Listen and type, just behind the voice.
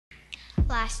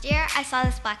Last year, I saw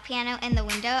this black piano in the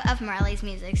window of Marley's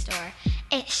music store.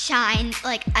 It shined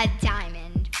like a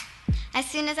diamond. As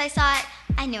soon as I saw it,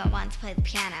 I knew I wanted to play the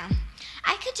piano.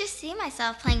 I could just see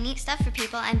myself playing neat stuff for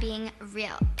people and being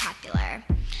real popular.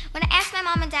 When I asked my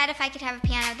mom and dad if I could have a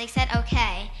piano, they said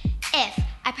okay, if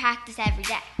I practice every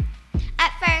day.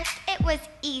 At first, it was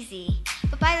easy,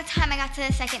 but by the time I got to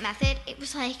the second method, it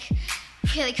was like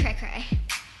really cray-cray.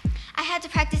 I had to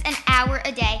practice an hour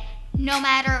a day, no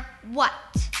matter what.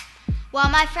 While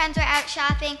my friends were out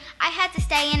shopping, I had to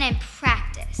stay in and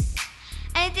practice.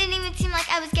 And it didn't even seem like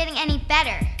I was getting any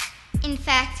better. In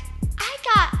fact, I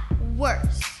got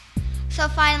worse. So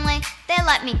finally, they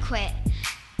let me quit.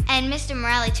 And Mr.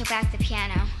 Morelli took back the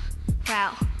piano.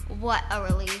 Wow, what a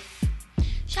relief.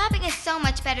 Shopping is so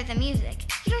much better than music.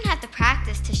 You don't have to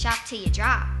practice to shop till you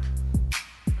drop.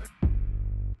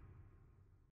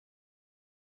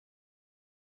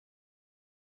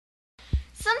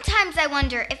 Sometimes I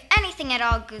wonder if anything at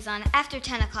all goes on after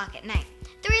 10 o'clock at night.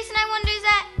 The reason I wonder is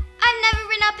that I've never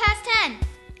been up past 10.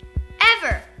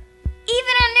 Ever.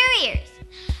 Even on New Year's.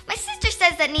 My sister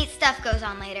says that neat stuff goes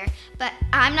on later, but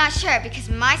I'm not sure because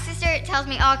my sister tells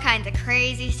me all kinds of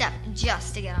crazy stuff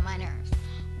just to get on my nerves.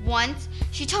 Once,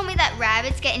 she told me that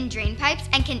rabbits get in drain pipes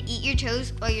and can eat your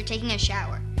toes while you're taking a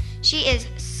shower. She is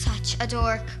such a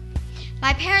dork.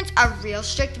 My parents are real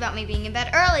strict about me being in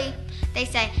bed early. They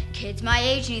say, kids my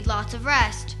age need lots of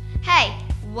rest. Hey,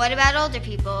 what about older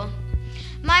people?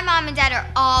 My mom and dad are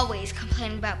always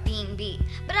complaining about being beat,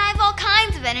 but I have all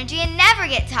kinds of energy and never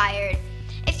get tired.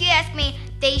 If you ask me,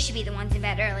 they should be the ones in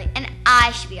bed early, and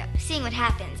I should be up, seeing what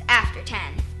happens after 10.